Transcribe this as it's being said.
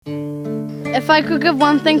If I could give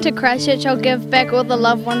one thing to Christchurch, I'll give back all the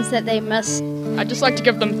loved ones that they miss. I'd just like to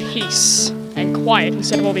give them peace and quiet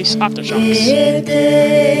instead of all these aftershocks.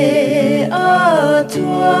 Te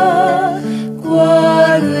Atua,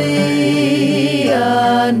 kuaruia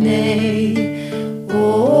nei,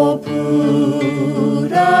 o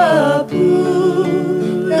pura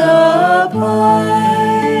pura pai,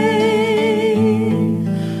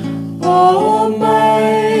 o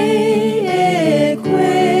mai e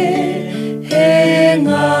koe he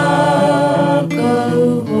ngā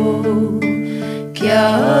kauho,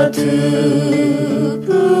 kia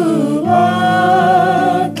tupu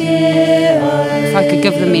ake ai. If I could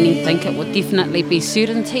give them anything, it would definitely be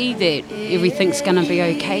certainty that everything's going to be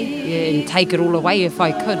okay, and take it all away if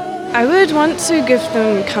I could. I would want to give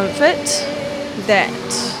them comfort that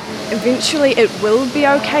eventually it will be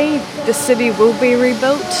okay, the city will be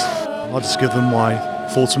rebuilt. I'll just give them my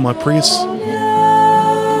thoughts and my prayers.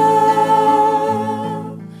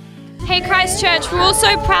 Hey Christchurch, we're all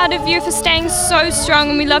so proud of you for staying so strong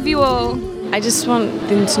and we love you all. I just want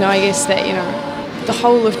them to know, I guess, that, the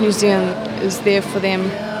whole of New Zealand is there for them.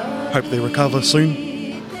 Hope they recover soon.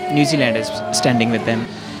 New Zealand is standing with them.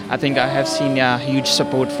 I think I have seen huge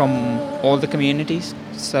support from all the communities,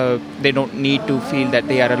 so they don't need to feel that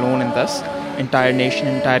they are alone in this. Entire nation,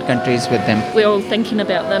 entire country is with them. We're all thinking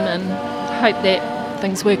about them and hope that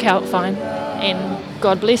things work out fine, and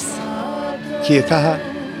God bless. Kia kaha.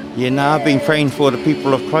 I've been praying for the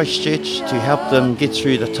people of Christchurch to help them get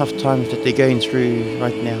through the tough times that they're going through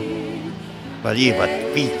right now. But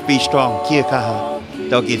be strong. Kia kaha.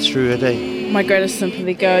 They'll get through it, eh? My greatest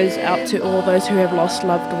sympathy goes out to all those who have lost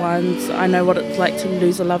loved ones. I know what it's like to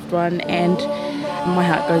lose a loved one, and my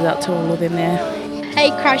heart goes out to all of them there.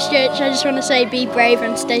 Hey Christchurch, I just want to say be brave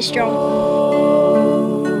and stay strong.